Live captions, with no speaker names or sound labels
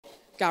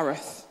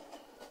Gareth,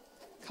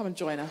 come and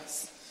join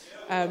us.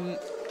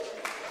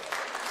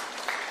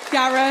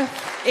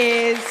 Gareth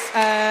is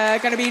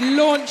going to be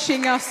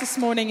launching us this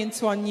morning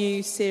into our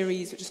new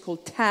series, which is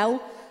called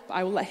Tell, but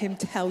I will let him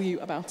tell you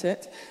about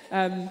it. Do you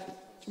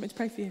want me to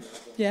pray for you?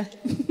 Yeah.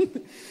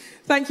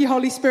 Thank you,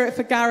 Holy Spirit,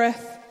 for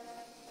Gareth.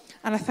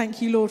 And I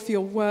thank you, Lord, for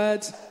your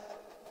word.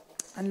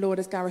 And Lord,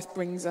 as Gareth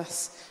brings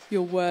us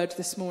your word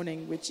this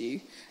morning, would you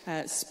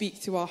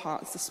speak to our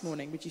hearts this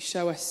morning? Would you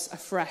show us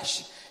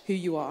afresh who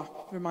you are?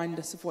 Remind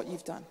us of what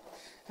you've done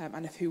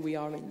and of who we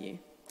are in you.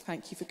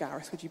 Thank you for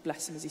Gareth. Would you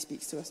bless him as he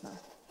speaks to us now?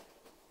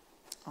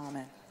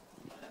 Amen.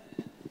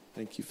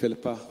 Thank you,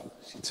 Philippa.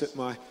 She took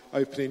my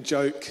opening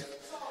joke.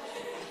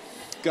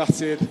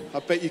 Gutted. I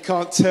bet you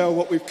can't tell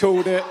what we've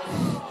called it.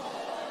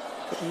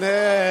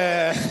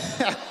 Nah.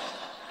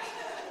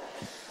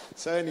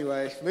 So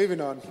anyway, moving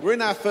on. We're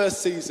in our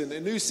first season, a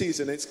new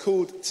season. It's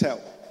called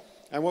Tell.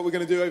 And what we're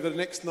going to do over the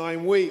next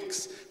 9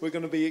 weeks, we're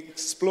going to be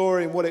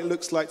exploring what it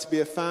looks like to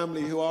be a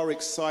family who are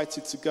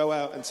excited to go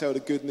out and tell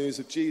the good news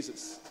of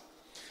Jesus.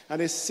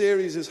 And this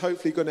series is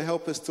hopefully going to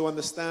help us to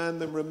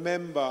understand and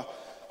remember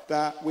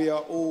that we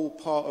are all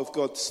part of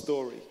God's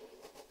story.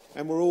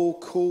 And we're all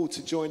called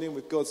to join in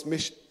with God's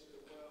mission.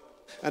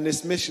 And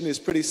this mission is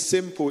pretty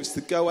simple. It's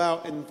to go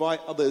out and invite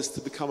others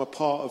to become a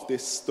part of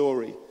this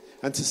story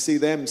and to see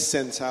them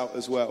sent out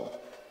as well.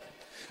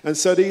 And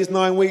so these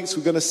 9 weeks,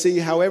 we're going to see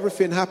how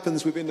everything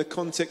happens within the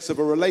context of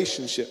a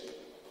relationship.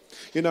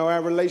 You know,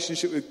 our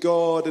relationship with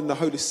God and the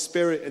Holy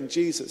Spirit and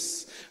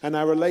Jesus, and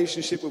our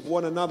relationship with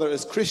one another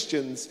as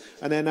Christians,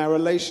 and then our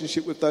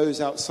relationship with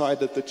those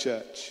outside of the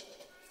church.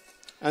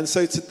 And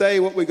so today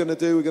what we're going to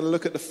do, we're going to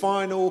look at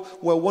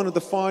one of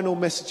the final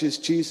messages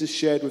Jesus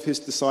shared with his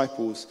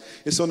disciples.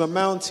 It's on a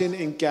mountain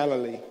in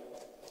Galilee.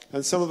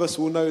 And some of us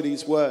will know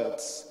these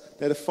words.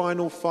 They're the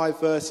final 5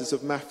 verses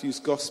of Matthew's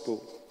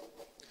Gospel.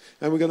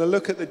 And we're going to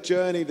look at the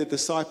journey the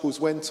disciples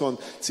went on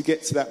to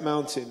get to that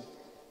mountain.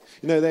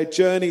 You know, their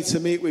journey to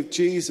meet with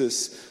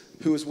Jesus,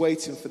 who was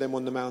waiting for them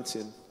on the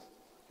mountain.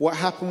 What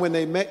happened when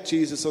they met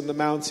Jesus on the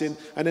mountain,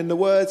 and then the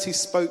words he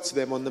spoke to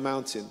them on the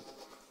mountain.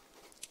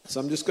 So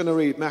I'm just going to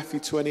read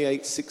Matthew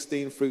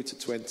 28:16 through to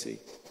 20.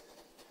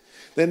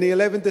 Then the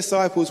 11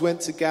 disciples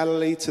went to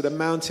Galilee, to the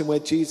mountain where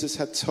Jesus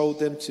had told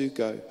them to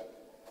go.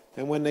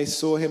 And when they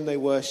saw him, they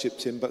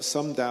worshipped him, but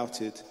some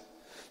doubted.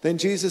 Then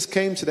Jesus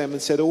came to them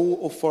and said,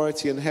 "All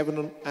authority in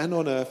heaven and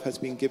on earth has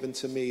been given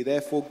to me.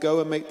 Therefore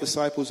go and make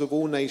disciples of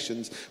all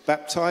nations,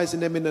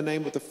 baptizing them in the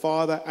name of the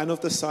Father and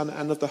of the Son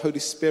and of the Holy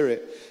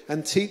Spirit,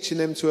 and teaching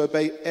them to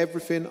obey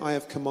everything I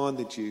have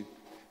commanded you.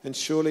 And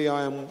surely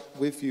I am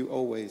with you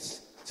always,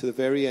 to the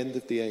very end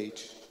of the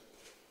age."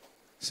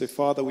 So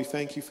Father, we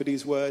thank you for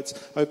these words.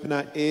 Open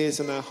our ears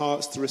and our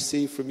hearts to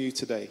receive from you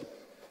today.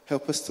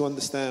 Help us to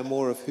understand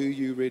more of who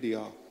you really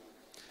are.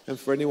 And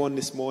for anyone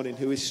this morning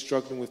who is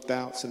struggling with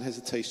doubts and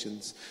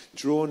hesitations,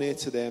 draw near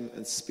to them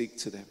and speak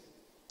to them.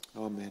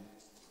 Amen.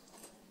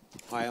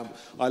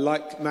 I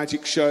like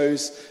magic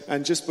shows,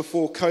 and just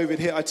before COVID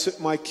hit, I took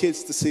my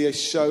kids to see a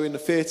show in the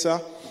theatre.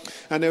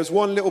 And there was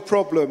one little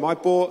problem. I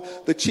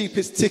bought the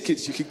cheapest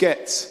tickets you could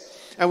get.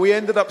 And we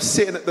ended up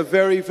sitting at the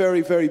very,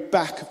 very, very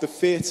back of the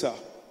theatre.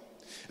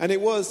 And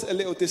it was a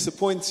little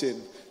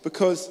disappointing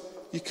because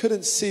you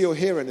couldn't see or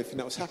hear anything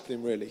that was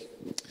happening, really.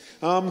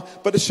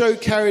 But the show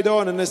carried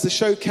on, and as the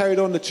show carried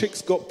on, the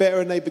tricks got better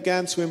and they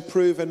began to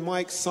improve, and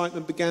my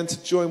excitement began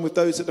to join with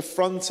those at the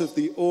front of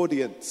the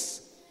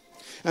audience.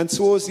 And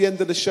towards the end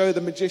of the show,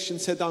 the magician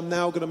said, "I'm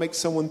now going to make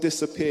someone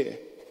disappear."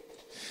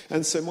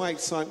 And so my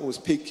excitement was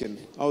peaking.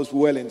 I was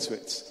well into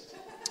it.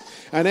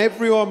 And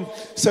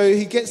so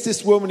he gets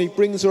this woman, he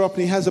brings her up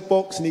and he has a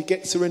box and he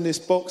gets her in this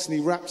box and he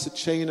wraps a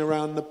chain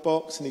around the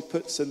box and he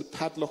puts a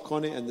padlock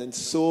on it and then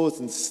saws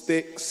and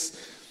sticks.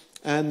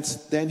 And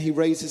then he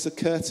raises a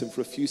curtain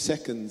for a few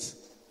seconds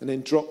and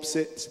then drops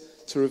it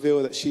to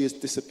reveal that she has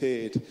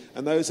disappeared.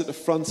 And those at the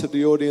front of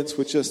the audience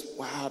were just,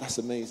 "Wow, that's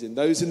amazing."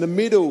 Those in the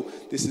middle,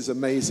 "This is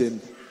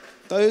amazing."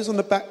 Those on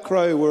the back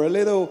row were a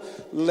little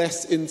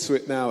less into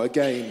it now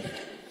again.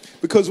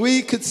 Because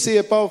we could see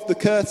above the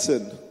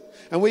curtain.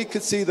 And we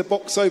could see the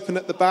box open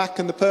at the back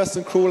and the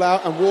person crawl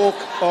out and walk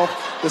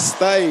off the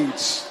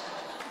stage.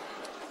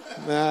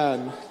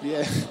 Man,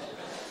 yeah.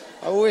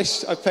 I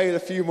wish I paid a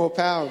few more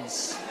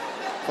pounds.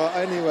 But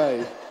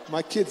anyway,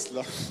 my kids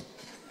love.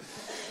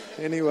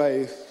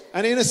 Anyway.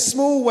 And in a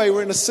small way,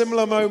 we're in a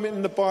similar moment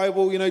in the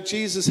Bible. You know,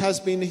 Jesus he's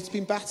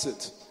been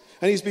battered.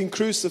 And he's been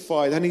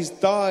crucified, and he's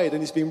died,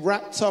 and he's been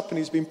wrapped up, and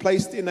he's been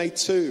placed in a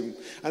tomb.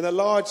 And a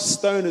large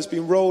stone has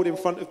been rolled in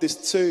front of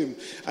this tomb.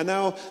 And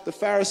now the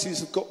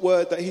Pharisees have got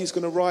word that he's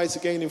going to rise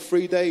again in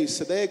 3 days.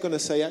 So they're going to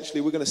say, actually,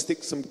 we're going to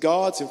stick some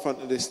guards in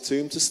front of this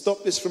tomb to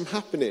stop this from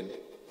happening.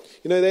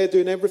 You know, they're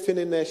doing everything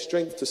in their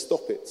strength to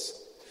stop it.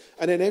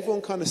 And then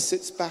everyone kind of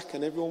sits back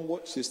and everyone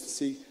watches to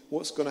see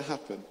what's going to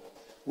happen.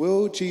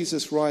 Will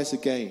Jesus rise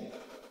again?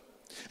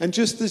 And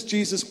just as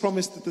Jesus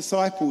promised the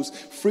disciples,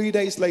 3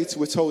 days later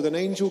we're told an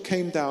angel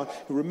came down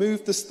and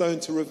removed the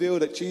stone to reveal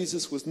that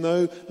Jesus was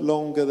no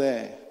longer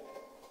there.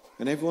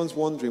 And everyone's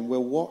wondering,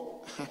 well, what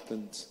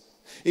happened.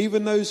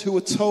 Even those who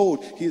were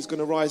told he is going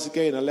to rise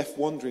again are left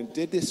wondering,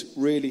 did this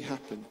really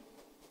happen?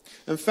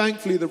 And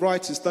thankfully, the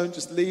writers don't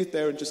just leave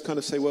there and just kind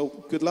of say, well,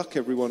 good luck,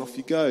 everyone, off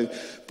you go.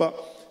 But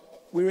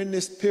we're in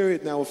this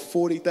period now of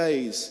 40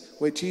 days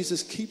where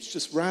Jesus keeps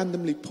just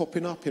randomly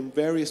popping up in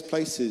various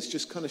places,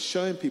 just kind of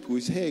showing people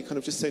he's here, kind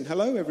of just saying,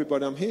 hello,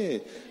 everybody, I'm here.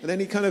 And then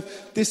he kind of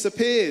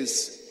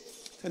disappears.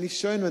 And he's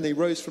shown when he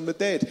rose from the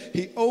dead.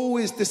 He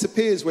always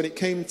disappears when it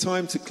came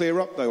time to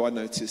clear up, though, I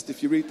noticed,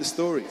 if you read the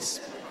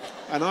stories.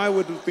 And I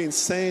would have been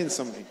saying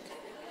something.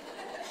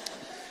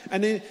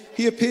 And then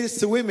he appears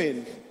to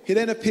women. He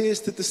then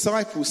appears to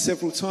disciples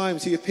several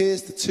times. He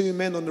appears to 2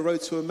 men on the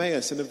road to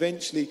Emmaus and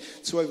eventually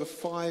to over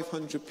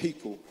 500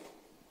 people.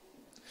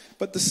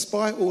 But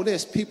despite all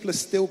this, people are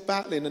still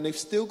battling and they've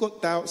still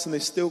got doubts and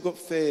they've still got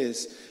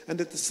fears. And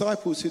the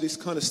disciples who this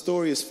kind of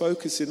story is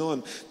focusing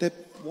on, they're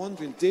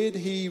wondering, did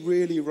he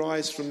really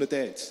rise from the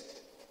dead?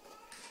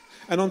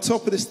 And on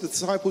top of this, the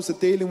disciples are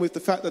dealing with the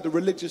fact that the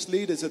religious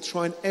leaders are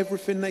trying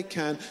everything they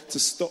can to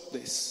stop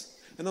this.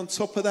 And on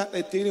top of that,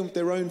 they're dealing with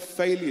their own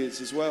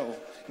failures as well.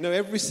 You know,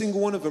 every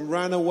single one of them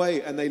ran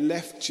away and they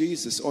left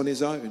Jesus on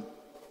his own.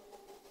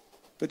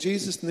 But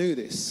Jesus knew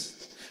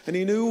this. And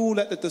he knew all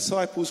that the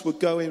disciples were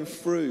going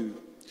through.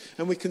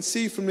 And we can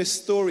see from this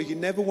story, he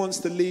never wants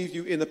to leave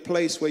you in a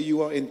place where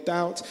you are in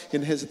doubt,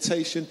 in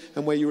hesitation,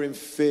 and where you're in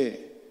fear,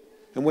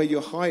 and where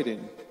you're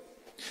hiding.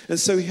 And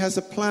so he has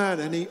a plan,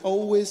 and he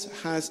always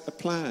has a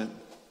plan.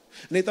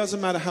 And it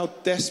doesn't matter how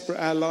desperate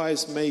our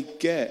lives may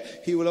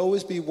get, he will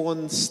always be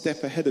one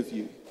step ahead of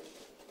you.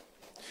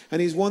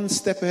 And he's one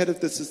step ahead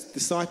of the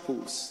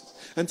disciples.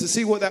 And to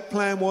see what that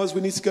plan was, we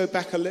need to go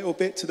back a little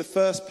bit to the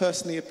first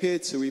person he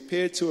appeared to. He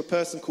appeared to a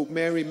person called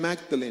Mary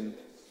Magdalene,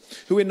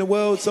 who in the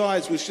world's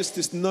eyes was just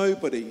this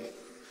nobody.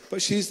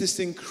 But she's this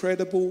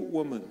incredible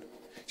woman.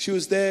 She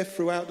was there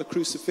throughout the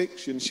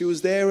crucifixion. She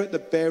was there at the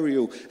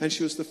burial. And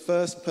she was the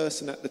first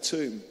person at the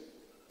tomb.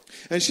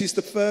 And she's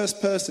the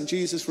first person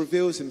Jesus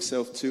reveals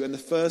himself to and the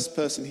first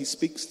person he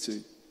speaks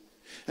to.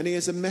 And he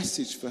has a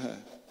message for her.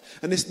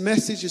 And this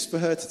message is for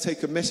her to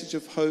take a message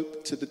of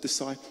hope to the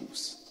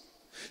disciples,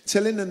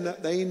 telling them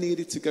that they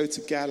needed to go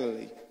to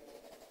Galilee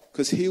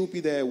because he'll be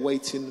there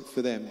waiting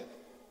for them.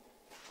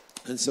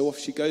 And so off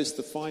she goes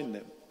to find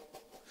them,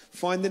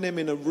 finding them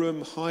in a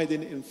room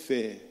hiding in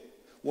fear,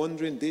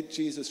 wondering, did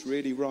Jesus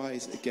really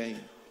rise again?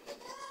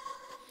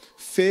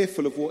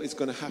 Fearful of what is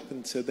going to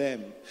happen to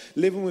them,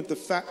 living with the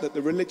fact that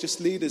the religious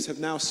leaders have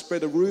now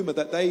spread a rumor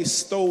that they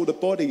stole the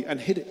body and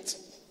hid it.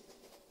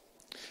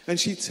 And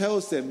she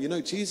tells them, you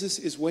know, Jesus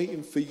is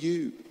waiting for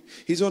you.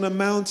 He's on a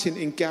mountain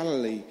in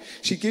Galilee.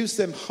 She gives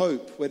them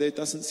hope where there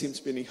doesn't seem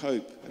to be any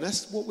hope. And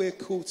that's what we're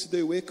called to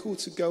do. We're called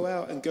to go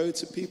out and go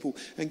to people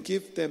and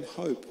give them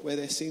hope where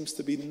there seems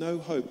to be no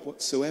hope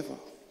whatsoever.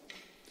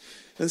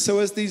 And so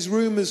as these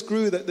rumors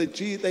grew that the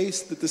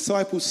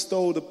disciples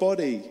stole the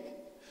body,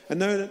 and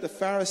knowing that the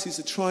Pharisees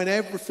are trying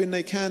everything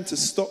they can to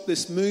stop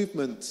this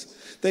movement,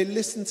 they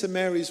listen to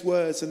Mary's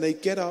words and they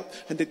get up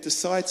and they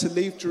decide to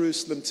leave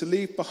Jerusalem, to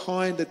leave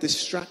behind the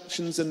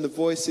distractions and the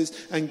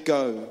voices and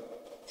go.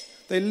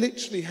 They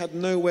literally had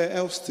nowhere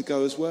else to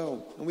go as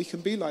well. And we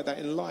can be like that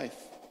in life.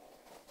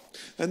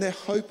 And they're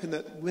hoping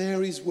that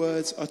Mary's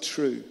words are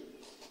true,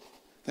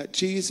 that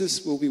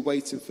Jesus will be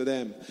waiting for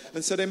them.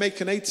 And so they make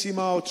an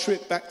 80-mile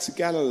trip back to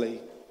Galilee,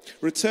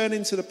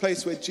 returning to the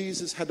place where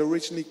Jesus had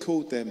originally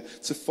called them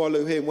to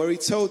follow him, where he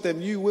told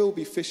them, you will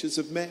be fishers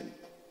of men.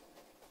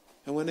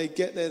 And when they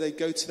get there, they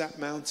go to that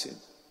mountain.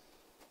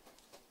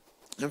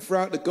 And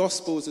throughout the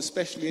Gospels,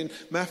 especially in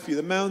Matthew,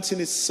 the mountain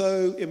is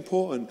so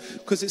important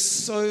because it's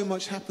so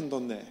much happened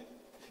on there.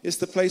 It's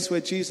the place where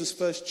Jesus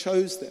first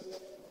chose them.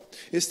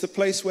 It's the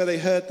place where they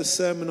heard the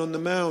Sermon on the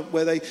Mount,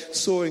 where they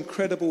saw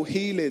incredible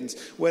healings,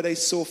 where they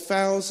saw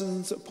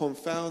thousands upon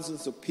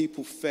thousands of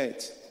people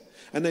fed.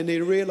 And then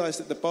they realized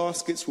that the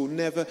baskets will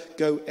never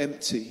go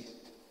empty.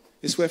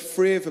 It's where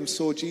 3 of them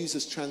saw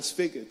Jesus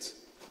transfigured,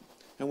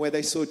 and where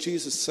they saw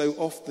Jesus so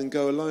often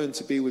go alone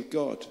to be with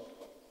God.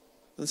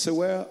 And so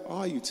where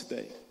are you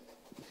today?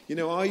 You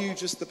know, are you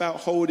just about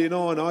holding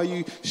on? Are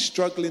you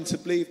struggling to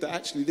believe that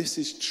actually this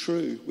is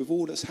true with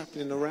all that's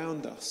happening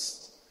around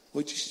us?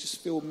 Or do you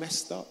just feel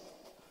messed up?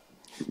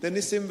 Then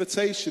this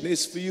invitation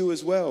is for you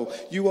as well.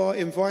 You are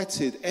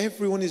invited.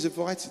 Everyone is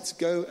invited to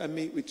go and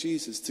meet with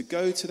Jesus, to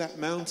go to that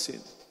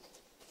mountain.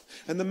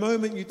 And the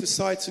moment you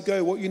decide to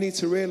go, what you need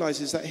to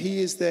realize is that he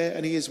is there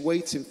and he is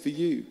waiting for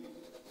you.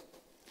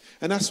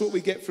 And that's what we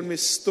get from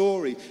this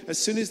story. As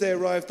soon as they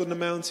arrived on the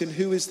mountain,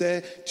 who is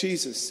there?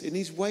 Jesus. And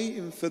he's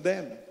waiting for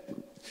them.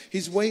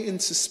 He's waiting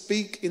to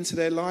speak into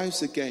their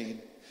lives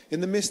again.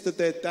 In the midst of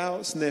their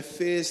doubts and their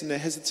fears and their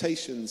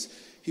hesitations,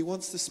 he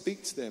wants to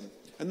speak to them.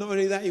 And not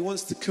only that, he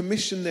wants to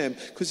commission them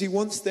because he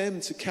wants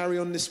them to carry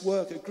on this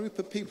work. A group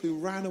of people who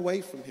ran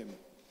away from him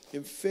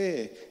in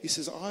fear. He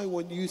says, I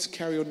want you to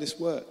carry on this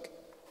work.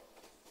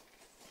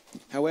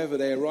 However,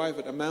 they arrive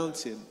at a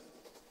mountain.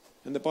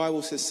 And the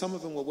Bible says some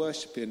of them were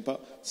worshipping,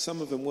 but some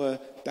of them were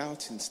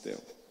doubting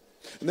still.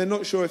 And they're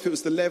not sure if it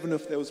was the 11 or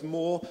if there was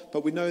more,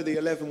 but we know the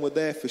 11 were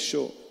there for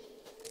sure.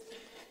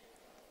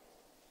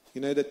 You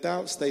know, the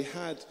doubts they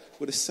had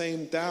were the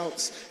same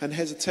doubts and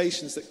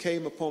hesitations that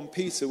came upon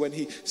Peter when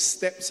he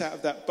stepped out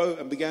of that boat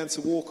and began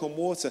to walk on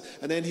water.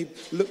 And then he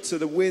looked to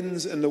the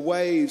winds and the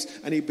waves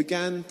and he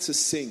began to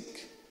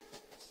sink.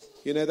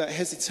 You know, that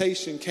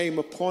hesitation came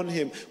upon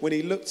him when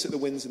he looked at the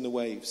winds and the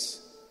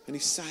waves and he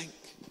sank.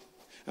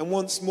 And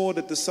once more,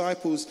 the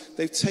disciples,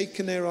 they've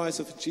taken their eyes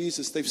off of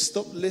Jesus. They've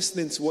stopped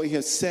listening to what he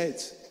has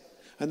said.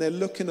 And they're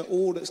looking at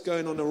all that's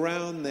going on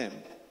around them.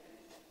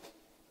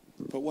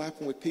 But what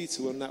happened with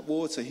Peter on that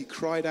water? He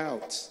cried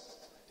out.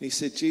 And he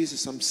said,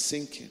 Jesus, I'm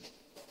sinking.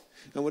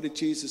 And what did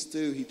Jesus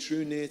do? He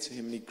drew near to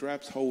him and he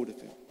grabbed hold of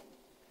him.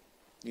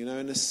 You know,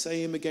 and the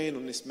same again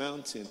on this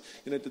mountain.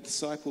 You know, the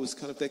disciples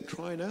they're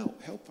crying out,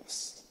 help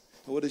us.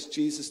 And what does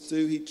Jesus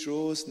do? He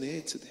draws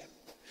near to them.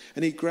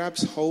 And he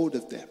grabs hold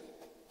of them.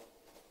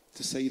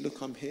 To say,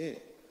 look, I'm here.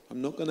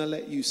 I'm not going to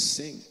let you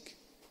sink.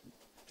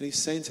 And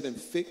he's saying to them,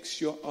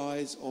 fix your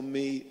eyes on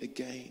me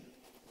again.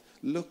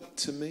 Look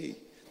to me.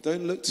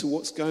 Don't look to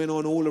what's going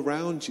on all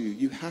around you.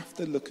 You have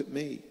to look at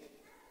me.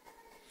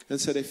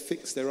 And so they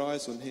fix their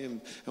eyes on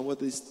him. And what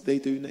does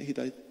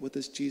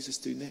Jesus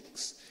do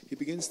next? He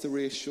begins to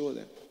reassure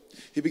them.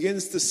 He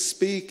begins to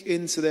speak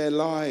into their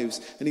lives.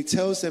 And he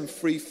tells them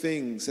 3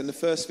 things. And the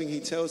first thing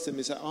he tells them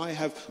is that I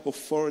have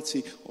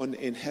authority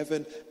in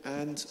heaven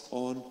and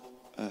on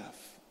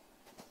earth.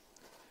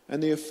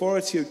 And the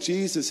authority of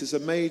Jesus is a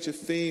major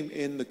theme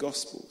in the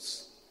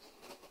Gospels.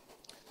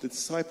 The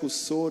disciples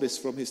saw this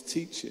from his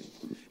teaching.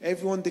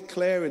 Everyone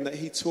declaring that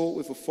he taught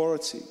with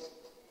authority.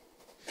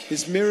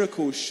 His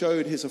miracles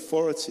showed his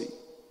authority.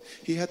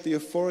 He had the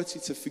authority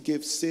to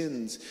forgive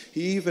sins.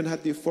 He even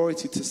had the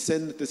authority to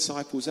send the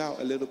disciples out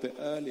a little bit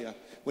earlier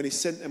when he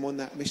sent them on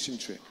that mission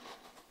trip.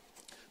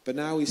 But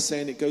now he's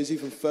saying it goes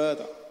even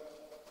further.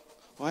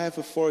 I have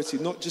authority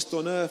not just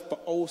on earth,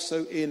 but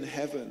also in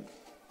heaven.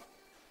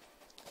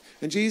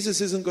 And Jesus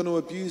isn't going to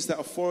abuse that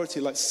authority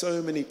like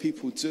so many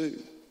people do.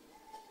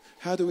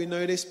 How do we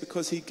know this?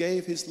 Because he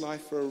gave his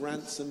life for a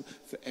ransom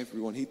for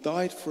everyone. He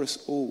died for us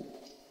all.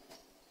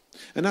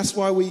 And that's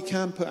why we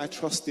can put our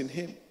trust in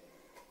him.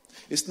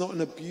 It's not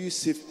an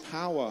abusive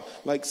power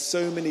like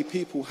so many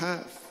people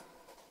have.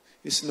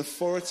 It's an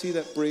authority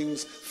that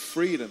brings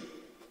freedom.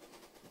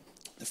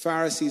 The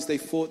Pharisees, they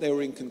thought they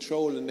were in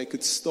control and they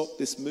could stop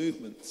this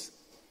movement.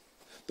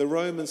 The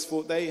Romans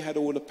thought they had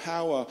all the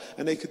power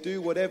and they could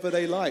do whatever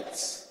they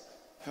liked.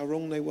 How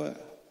wrong they were.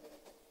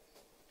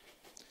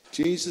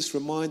 Jesus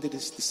reminded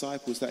his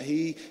disciples that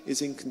he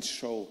is in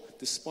control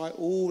despite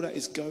all that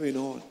is going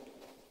on.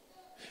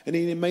 And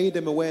he made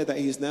them aware that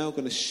he is now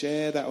going to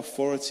share that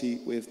authority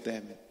with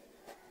them.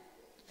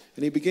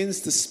 And he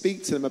begins to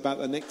speak to them about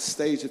the next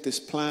stage of this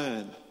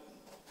plan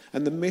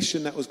and the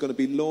mission that was going to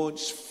be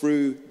launched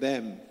through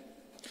them.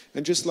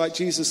 And just like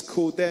Jesus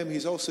called them,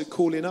 he's also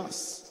calling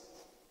us.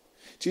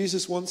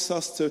 Jesus wants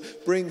us to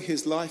bring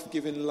his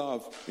life-giving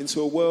love into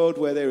a world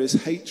where there is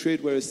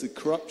hatred, where there's the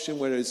corruption,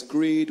 where there's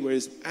greed, where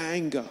there's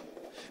anger,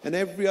 and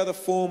every other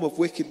form of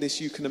wickedness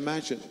you can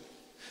imagine.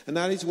 And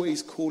that is what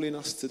he's calling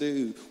us to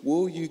do.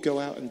 Will you go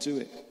out and do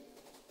it?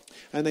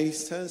 And then he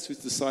turns to his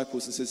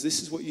disciples and says,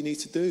 this is what you need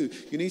to do.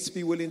 You need to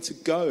be willing to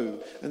go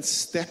and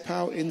step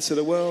out into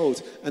the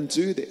world and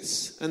do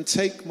this and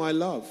take my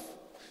love.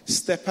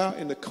 Step out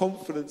in the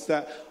confidence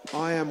that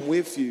I am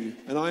with you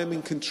and I am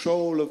in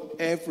control of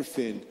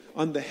everything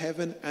under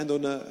heaven and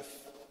on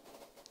earth.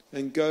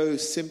 And go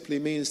simply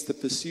means to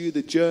pursue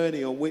the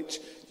journey on which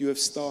you have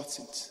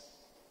started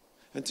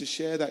and to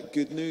share that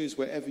good news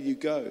wherever you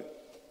go.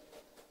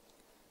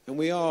 And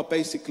we are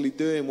basically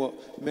doing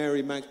what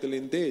Mary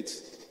Magdalene did.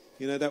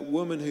 You know, that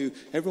woman who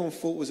everyone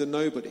thought was a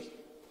nobody.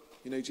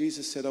 You know,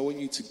 Jesus said, I want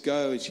you to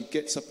go. And she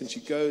gets up and she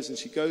goes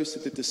to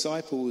the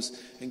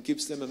disciples and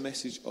gives them a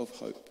message of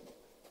hope.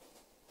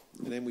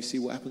 And then we see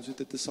what happens with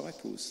the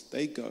disciples.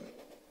 They go.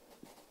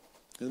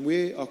 And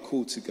we are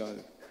called to go.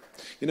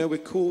 You know, we're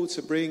called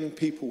to bring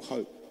people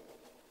hope.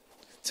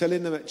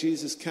 Telling them that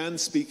Jesus can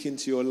speak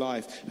into your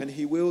life and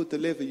he will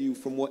deliver you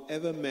from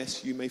whatever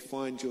mess you may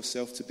find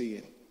yourself to be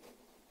in.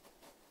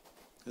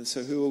 And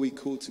so who are we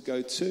called to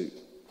go to?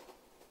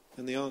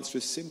 And the answer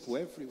is simple,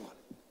 everyone.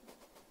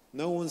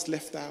 No one's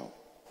left out.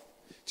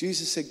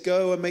 Jesus said,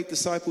 go and make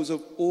disciples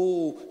of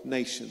all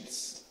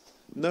nations.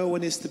 No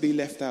one is to be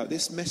left out.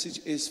 This message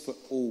is for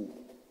all.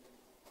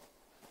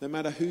 No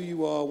matter who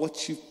you are,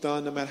 what you've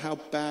done, no matter how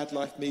bad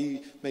life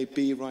may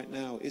be right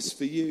now, it's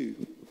for you.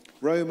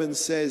 Romans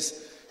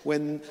says,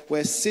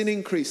 where sin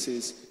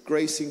increases,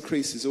 grace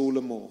increases all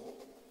the more.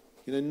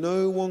 You know,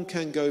 no one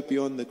can go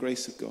beyond the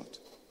grace of God.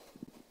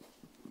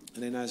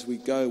 And then as we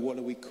go, what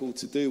are we called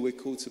to do? We're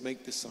called to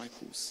make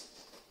disciples.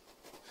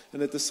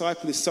 And a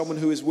disciple is someone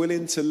who is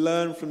willing to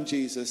learn from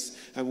Jesus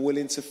and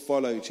willing to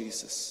follow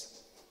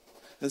Jesus.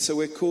 And so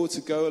we're called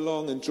to go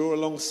along and draw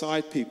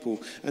alongside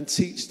people and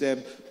teach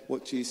them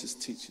what Jesus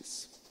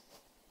teaches.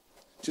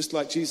 Just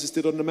like Jesus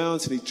did on the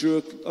mountain, he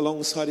drew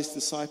alongside his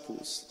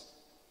disciples.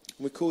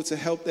 And we're called to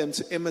help them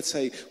to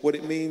imitate what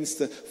it means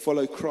to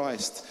follow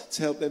Christ,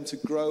 to help them to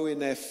grow in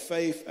their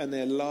faith and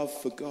their love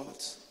for God.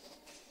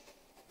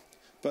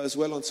 But as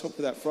well, on top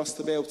of that, for us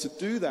to be able to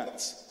do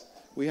that,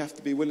 we have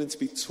to be willing to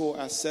be taught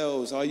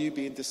ourselves. Are you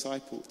being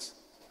discipled?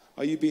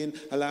 Are you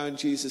allowing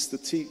Jesus to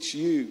teach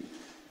you?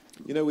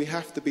 You know, we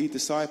have to be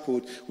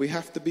discipled. We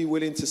have to be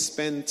willing to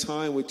spend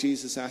time with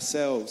Jesus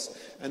ourselves.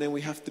 And then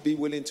we have to be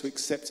willing to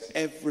accept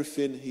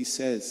everything he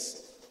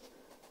says.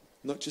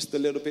 Not just the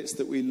little bits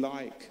that we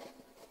like,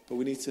 but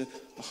we need a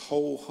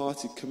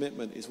wholehearted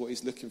commitment is what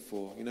he's looking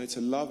for. You know,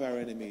 to love our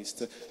enemies,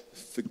 to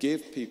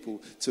forgive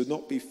people, to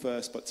not be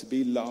first, but to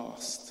be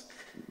last.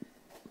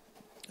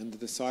 And the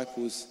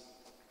disciples,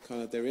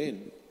 they're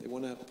in. They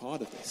want a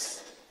part of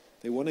this.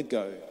 They want to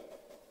go.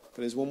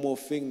 But there's one more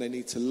thing they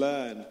need to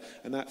learn.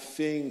 And that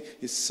thing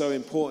is so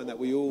important that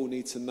we all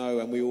need to know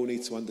and we all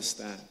need to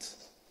understand.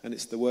 And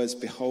it's the words,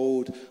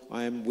 behold,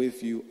 I am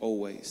with you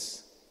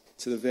always,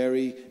 to the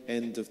very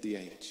end of the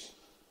age.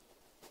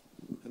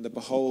 And the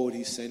behold,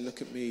 he's saying,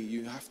 look at me.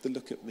 You have to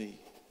look at me.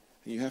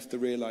 And you have to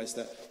realize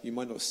that you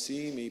might not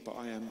see me, but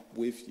I am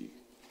with you.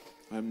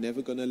 I am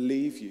never going to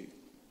leave you.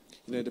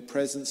 You know, the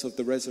presence of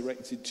the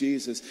resurrected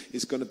Jesus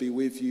is going to be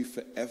with you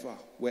forever,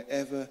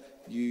 wherever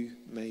you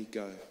may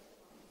go.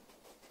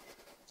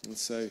 And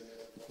so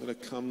I'm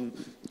going to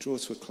draw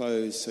to a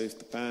close, so if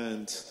the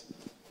band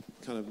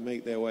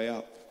make their way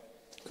up.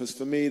 Because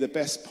for me, the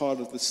best part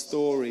of the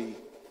story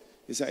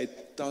is that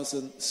it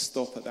doesn't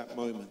stop at that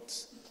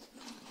moment.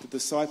 The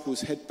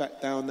disciples head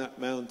back down that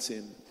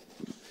mountain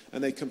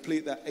and they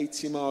complete that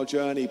 80-mile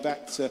journey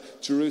back to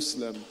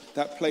Jerusalem,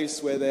 that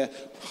place where they're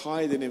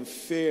hiding in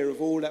fear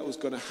of all that was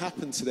going to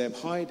happen to them,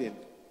 hiding,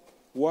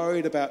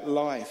 worried about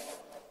life.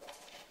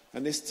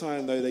 And this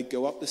time, though, they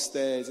go up the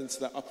stairs into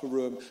that upper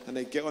room and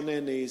they get on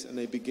their knees and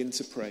they begin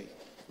to pray.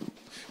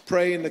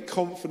 Pray in the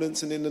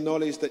confidence and in the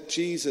knowledge that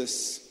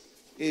Jesus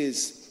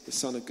is the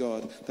Son of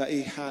God, that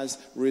he has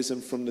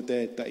risen from the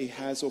dead, that he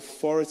has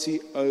authority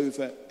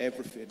over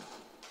everything,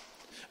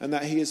 and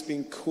that he has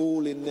been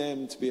calling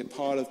them to be a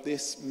part of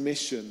this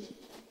mission,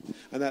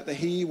 and that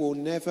he will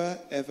never,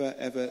 ever,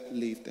 ever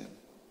leave them.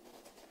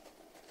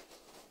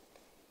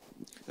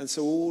 And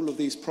so all of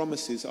these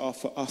promises are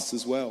for us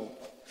as well.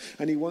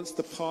 And he wants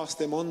to pass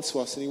them on to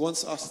us, and he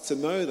wants us to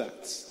know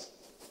that.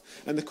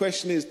 And the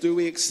question is, do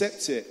we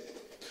accept it?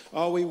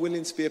 Are we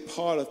willing to be a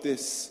part of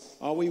this?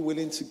 Are we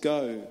willing to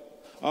go?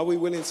 Are we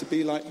willing to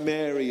be like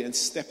Mary and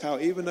step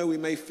out, even though we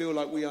may feel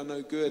like we are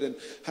no good and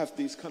have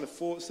these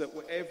thoughts that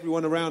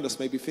everyone around us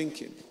may be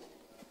thinking?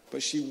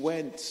 But she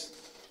went.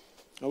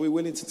 Are we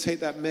willing to take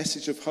that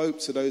message of hope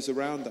to those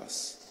around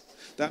us?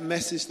 That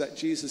message that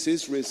Jesus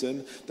is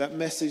risen, that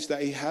message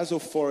that he has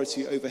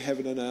authority over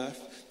heaven and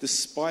earth,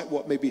 despite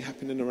what may be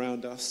happening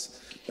around us,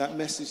 that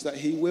message that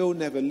he will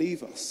never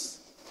leave us,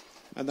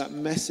 and that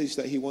message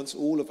that he wants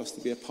all of us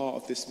to be a part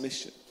of this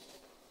mission.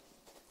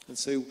 And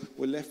so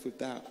we're left with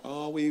that.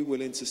 Are we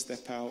willing to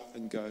step out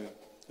and go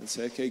and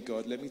say, okay,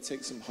 God, let me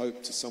take some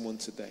hope to someone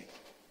today?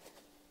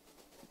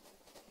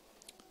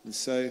 And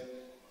so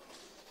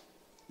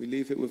we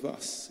leave it with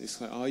us. It's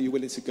like, are you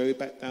willing to go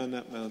back down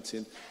that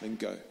mountain and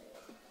go?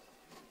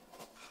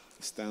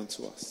 It's down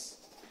to us.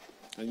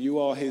 And you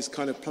are his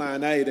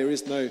plan A. There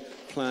is no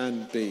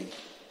plan B.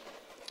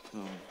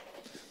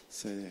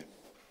 So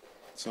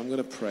I'm going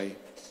to pray.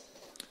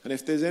 And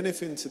if there's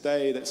anything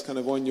today that's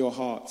on your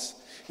heart,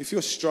 if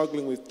you're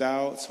struggling with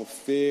doubt or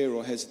fear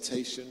or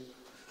hesitation,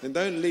 then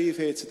don't leave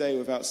here today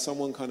without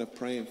someone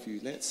praying for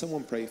you. Let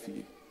someone pray for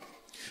you.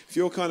 If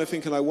you're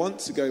thinking, I want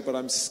to go, but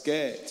I'm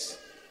scared,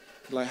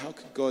 like how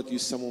could God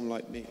use someone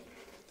like me?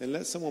 Then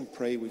let someone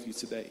pray with you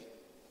today.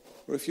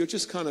 Or if you're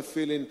just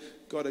feeling,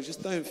 God, I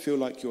just don't feel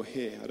like you're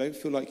here. I don't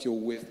feel like you're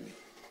with me.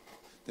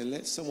 Then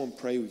let someone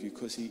pray with you,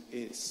 because he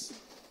is.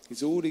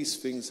 He's all these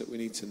things that we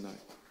need to know.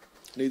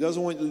 And he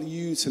doesn't want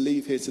you to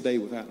leave here today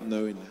without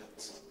knowing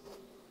that.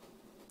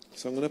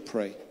 So I'm going to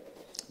pray.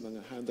 And I'm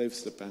going to hand over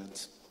to the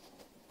band.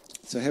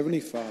 So Heavenly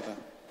Father,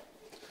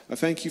 I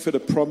thank you for the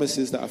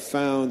promises that are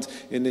found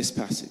in this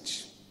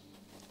passage.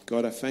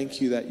 God, I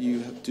thank you that you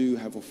do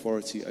have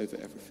authority over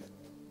everything.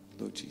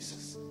 Lord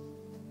Jesus.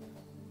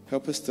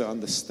 Help us to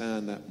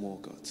understand that more,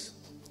 God.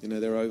 You know,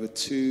 there are over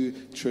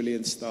 2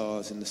 trillion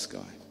stars in the sky.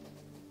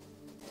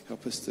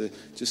 Help us to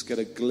just get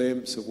a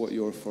glimpse of what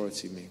your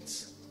authority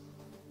means.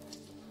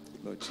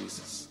 Lord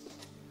Jesus.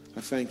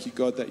 I thank you,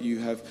 God, that you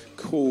have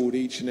called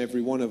each and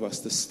every one of us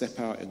to step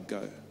out and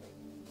go.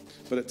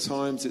 But at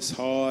times it's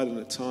hard and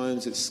at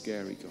times it's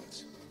scary, God.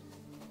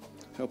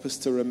 Help us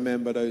to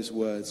remember those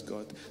words,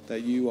 God,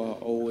 that you are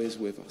always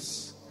with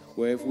us.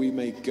 Wherever we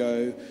may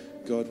go,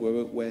 God,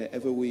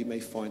 wherever we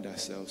may find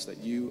ourselves, that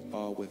you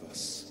are with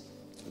us,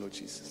 Lord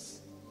Jesus.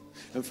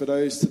 And for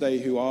those today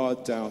who are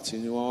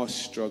doubting, who are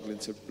struggling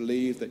to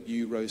believe that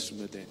you rose from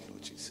the dead,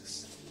 Lord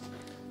Jesus,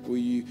 will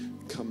you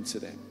come to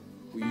them?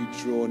 Will you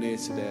draw near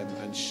to them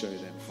and show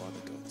them, Father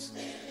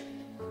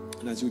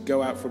God? And as we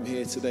go out from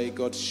here today,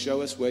 God,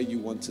 show us where you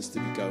want us to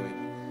be going.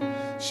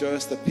 Show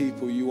us the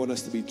people you want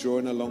us to be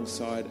drawing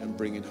alongside and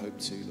bringing hope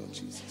to, Lord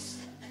Jesus.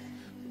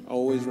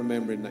 Always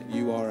remembering that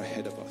you are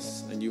ahead of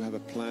us and you have a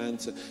plan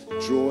to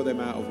draw them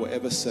out of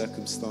whatever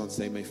circumstance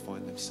they may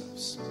find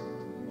themselves.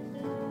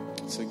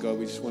 So God,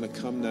 we just want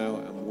to come now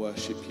and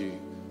worship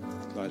you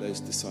like those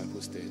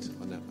disciples did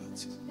on that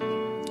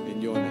mountain.